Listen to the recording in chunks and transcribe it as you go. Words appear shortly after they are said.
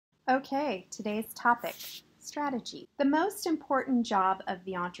Okay, today's topic, strategy. The most important job of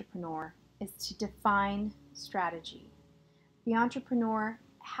the entrepreneur is to define strategy. The entrepreneur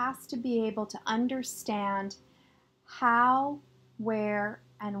has to be able to understand how, where,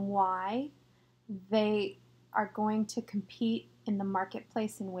 and why they are going to compete in the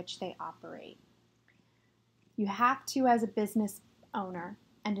marketplace in which they operate. You have to, as a business owner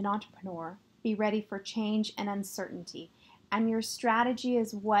and an entrepreneur, be ready for change and uncertainty, and your strategy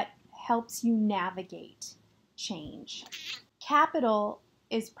is what helps you navigate change. Capital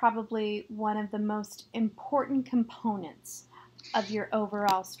is probably one of the most important components of your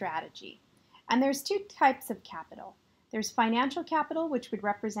overall strategy. And there's two types of capital. There's financial capital, which would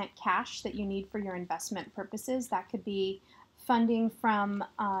represent cash that you need for your investment purposes. That could be funding from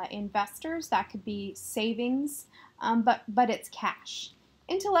investors, that could be savings, but it's cash.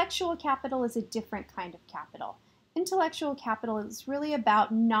 Intellectual capital is a different kind of capital. Intellectual capital is really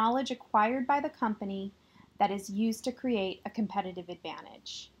about knowledge acquired by the company that is used to create a competitive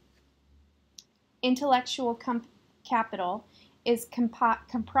advantage. Intellectual capital is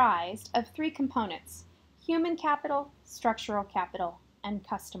comprised of three components: human capital, structural capital, and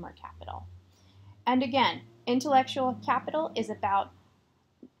customer capital. And again, intellectual capital is about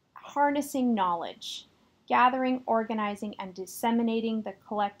harnessing knowledge, gathering, organizing, and disseminating the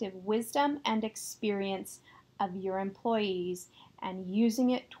collective wisdom and experience of your employees and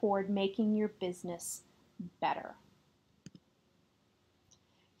using it toward making your business better.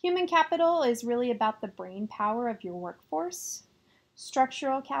 Human capital is really about the brain power of your workforce.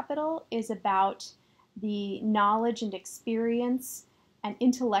 Structural capital is about the knowledge and experience and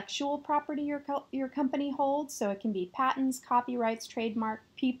intellectual property your company holds. So it can be patents, copyrights, trademark,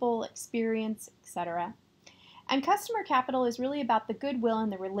 people, experience, etc. And customer capital is really about the goodwill and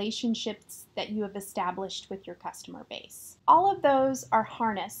the relationships that you have established with your customer base. All of those are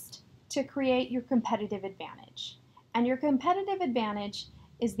harnessed to create your competitive advantage. And your competitive advantage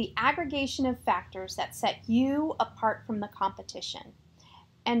is the aggregation of factors that set you apart from the competition.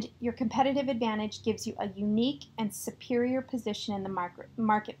 And your competitive advantage gives you a unique and superior position in the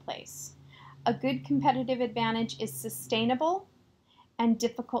marketplace. A good competitive advantage is sustainable and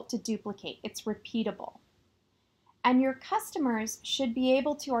difficult to duplicate. It's repeatable. And your customers should be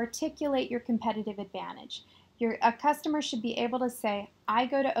able to articulate your competitive advantage. A customer should be able to say, I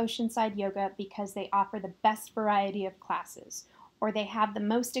go to Oceanside Yoga because they offer the best variety of classes, or they have the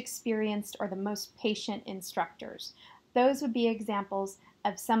most experienced or the most patient instructors. Those would be examples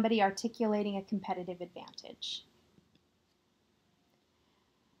of somebody articulating a competitive advantage.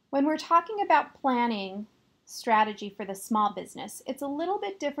 When we're talking about planning strategy for the small business, it's a little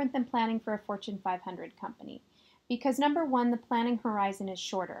bit different than planning for a Fortune 500 company. Because number one, the planning horizon is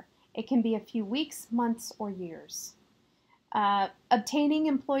shorter. It can be a few weeks, months, or years. Obtaining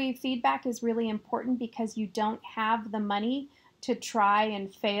employee feedback is really important because you don't have the money to try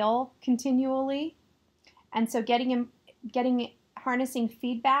and fail continually. And so harnessing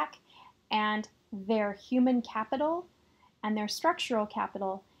feedback and their human capital and their structural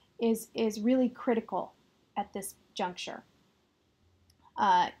capital is really critical at this juncture.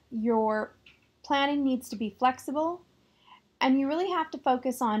 Your planning needs to be flexible, and you really have to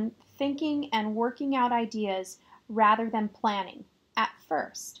focus on thinking and working out ideas rather than planning at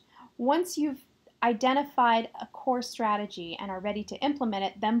first. Once you've identified a core strategy and are ready to implement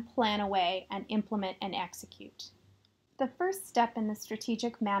it, then plan away and implement and execute. The first step in the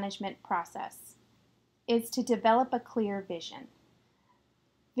strategic management process is to develop a clear vision.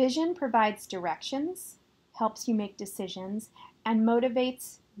 Vision provides directions, helps you make decisions, and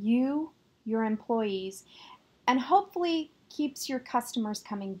motivates you, your employees, and hopefully keeps your customers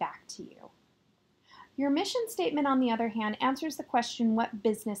coming back to you. Your mission statement, on the other hand, answers the question, what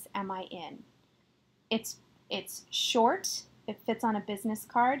business am I in? It's short, it fits on a business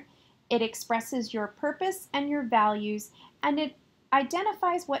card, it expresses your purpose and your values, and it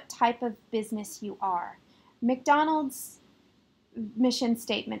identifies what type of business you are. McDonald's mission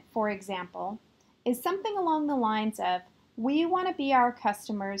statement, for example, is something along the lines of, we want to be our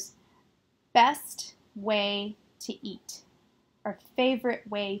customers' best way to eat, or favorite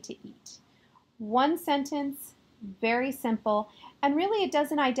way to eat. One sentence, very simple, and really it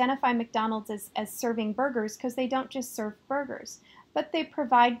doesn't identify McDonald's as serving burgers because they don't just serve burgers, but they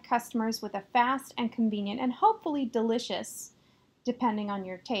provide customers with a fast and convenient and hopefully delicious, depending on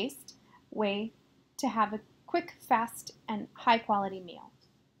your taste, way to have a quick, fast, and high-quality meal.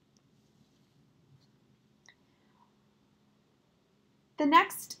 The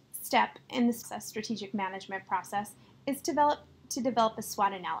next step in the strategic management process is to develop a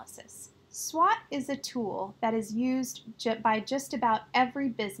SWOT analysis. SWOT is a tool that is used by just about every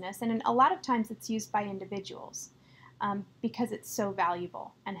business, and a lot of times it's used by individuals because it's so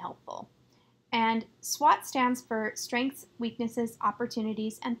valuable and helpful. And SWOT stands for Strengths, Weaknesses,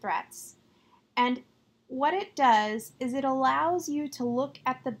 Opportunities, and Threats. And what it does is it allows you to look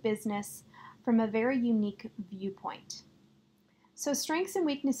at the business from a very unique viewpoint. So strengths and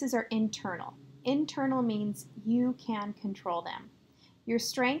weaknesses are internal. Internal means you can control them. Your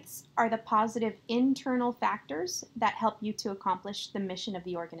strengths are the positive internal factors that help you to accomplish the mission of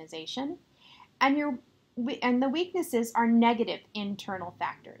the organization. And the weaknesses are negative internal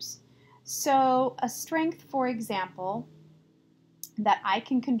factors. So a strength, for example, that I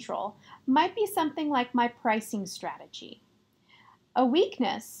can control might be something like my pricing strategy. A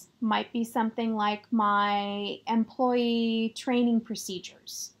weakness might be something like my employee training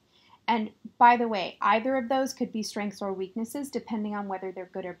procedures. And by the way, either of those could be strengths or weaknesses depending on whether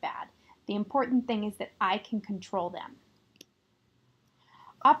they're good or bad. The important thing is that I can control them.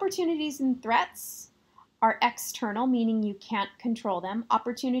 Opportunities and threats are external, meaning you can't control them.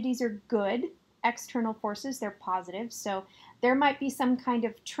 Opportunities are good, external forces, they're positive. So there might be some kind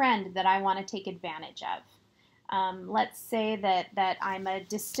of trend that I want to take advantage of. Let's say that I'm a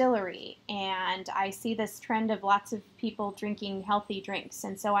distillery and I see this trend of lots of people drinking healthy drinks,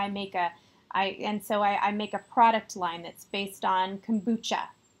 and so I make a product line that's based on kombucha,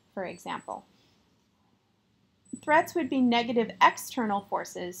 for example. Threats would be negative external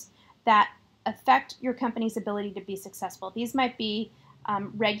forces that affect your company's ability to be successful. These might be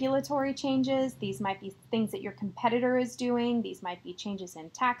regulatory changes, these might be things that your competitor is doing, these might be changes in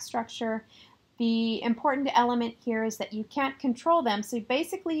tax structure. The important element here is that you can't control them, so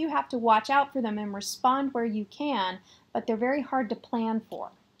basically you have to watch out for them and respond where you can, but they're very hard to plan for.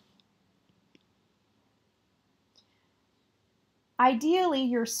 Ideally,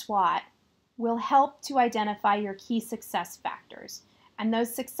 your SWOT will help to identify your key success factors, and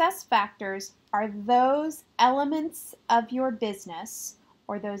those success factors are those elements of your business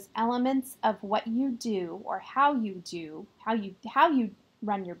or those elements of what you do or how you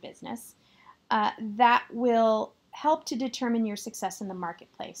run your business that will help to determine your success in the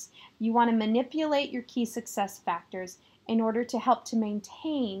marketplace. You want to manipulate your key success factors in order to help to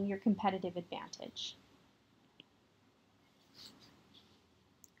maintain your competitive advantage.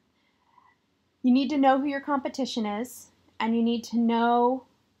 You need to know who your competition is, and you need to know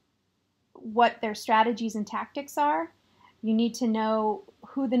what their strategies and tactics are. You need to know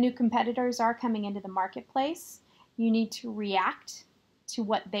who the new competitors are coming into the marketplace. You need to react to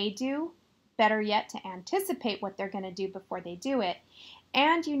what they do, better yet, to anticipate what they're going to do before they do it.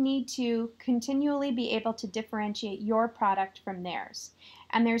 And you need to continually be able to differentiate your product from theirs.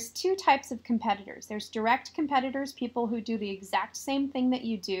 And there's two types of competitors. There's direct competitors, people who do the exact same thing that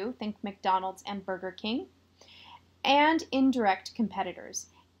you do, think McDonald's and Burger King, and indirect competitors.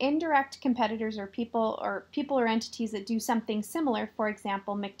 Indirect competitors are people or entities that do something similar. For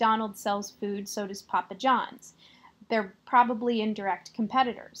example, McDonald's sells food, so does Papa John's. They're probably indirect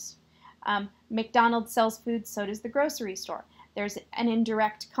competitors. McDonald's sells food, so does the grocery store. There's an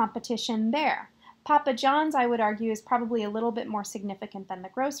indirect competition there. Papa John's, I would argue, is probably a little bit more significant than the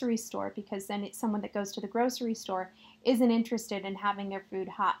grocery store, because then it's someone that goes to the grocery store isn't interested in having their food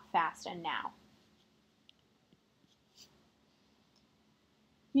hot, fast, and now.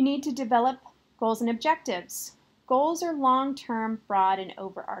 You need to develop goals and objectives. Goals are long-term, broad, and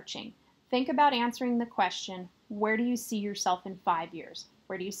overarching. Think about answering the question, where do you see yourself in 5 years?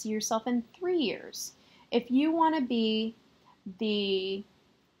 Where do you see yourself in 3 years? If you want to be the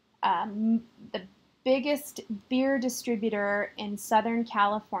biggest beer distributor in Southern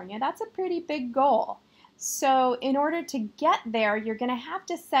California, that's a pretty big goal. So in order to get there, you're going to have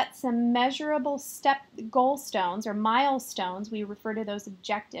to set some measurable goal stones or milestones. We refer to those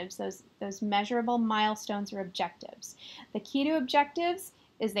objectives. Those measurable milestones or objectives. The key to objectives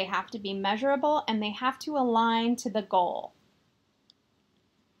is they have to be measurable and they have to align to the goal.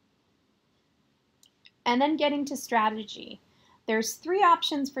 And then getting to strategy. There's 3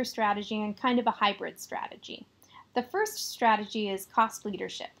 options for strategy and kind of a hybrid strategy. The first strategy is cost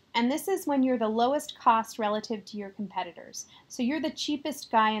leadership. And this is when you're the lowest cost relative to your competitors. So you're the cheapest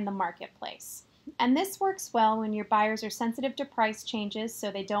guy in the marketplace. And this works well when your buyers are sensitive to price changes,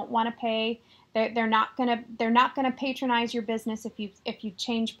 so they don't want to pay. They're not gonna patronize your business if you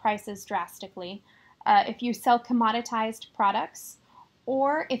change prices drastically. If you sell commoditized products,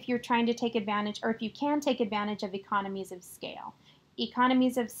 or if you're trying to take advantage, or if you can take advantage of economies of scale.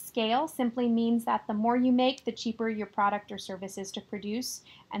 Economies of scale simply means that the more you make, the cheaper your product or service is to produce,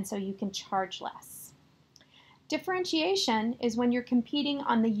 and so you can charge less. Differentiation is when you're competing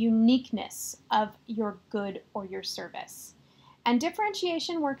on the uniqueness of your good or your service. And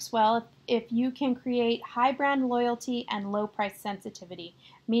differentiation works well if you can create high brand loyalty and low price sensitivity,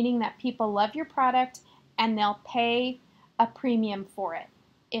 meaning that people love your product and they'll pay a premium for it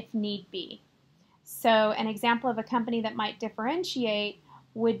if need be. So an example of a company that might differentiate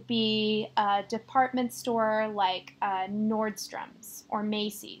would be a department store like Nordstrom's or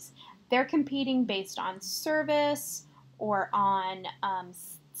Macy's. They're competing based on service or on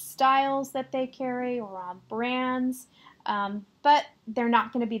styles that they carry or on brands, but they're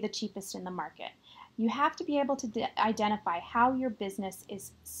not going to be the cheapest in the market. You have to be able to identify how your business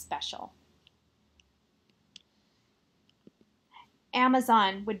is special.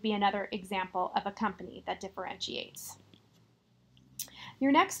 Amazon would be another example of a company that differentiates.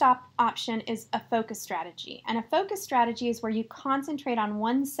 Your next option is a focus strategy. And a focus strategy is where you concentrate on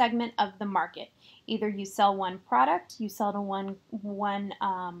one segment of the market. Either you sell one product, you sell to one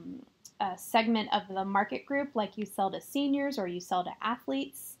segment of the market group, like you sell to seniors or you sell to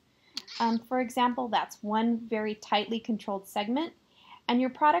athletes. For example, that's one very tightly controlled segment. And your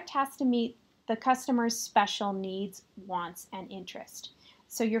product has to meet the customer's special needs, wants, and interest.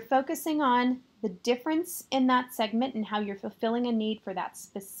 So you're focusing on the difference in that segment and how you're fulfilling a need for that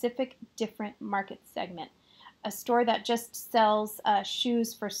specific different market segment. A store that just sells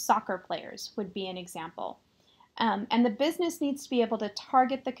shoes for soccer players would be an example. And the business needs to be able to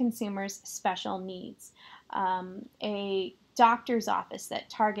target the consumer's special needs. A doctor's office that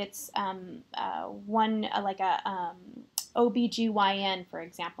targets OBGYN, for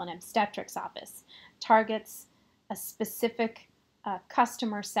example, an obstetrics office, targets a specific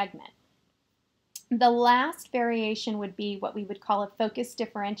customer segment. The last variation would be what we would call a focused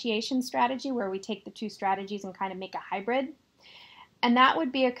differentiation strategy, where we take the two strategies and kind of make a hybrid. And that would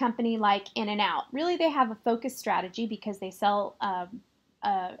be a company like In-N-Out. Really, they have a focused strategy because they sell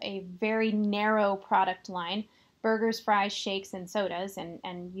a very narrow product line, burgers, fries, shakes, and sodas,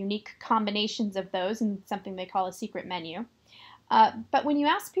 and unique combinations of those, and something they call a secret menu. But when you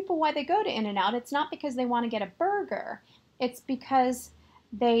ask people why they go to In-N-Out, it's not because they want to get a burger. It's because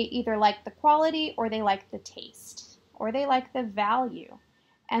they either like the quality or they like the taste or they like the value.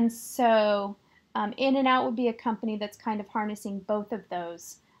 And so In-N-Out would be a company that's kind of harnessing both of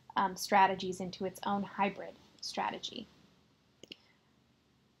those strategies into its own hybrid strategy.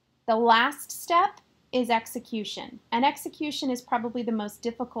 The last step is execution. And execution is probably the most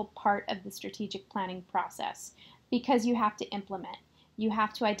difficult part of the strategic planning process because you have to implement. You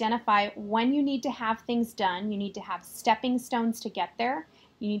have to identify when you need to have things done. You need to have stepping stones to get there.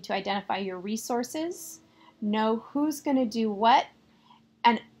 You need to identify your resources, know who's going to do what,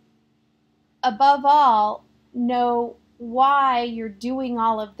 and above all, know why you're doing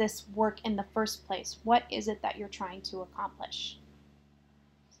all of this work in the first place. What is it that you're trying to accomplish?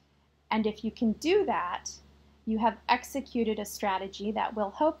 And if you can do that, you have executed a strategy that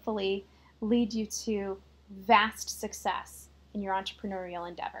will hopefully lead you to vast success in your entrepreneurial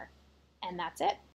endeavor. And that's it.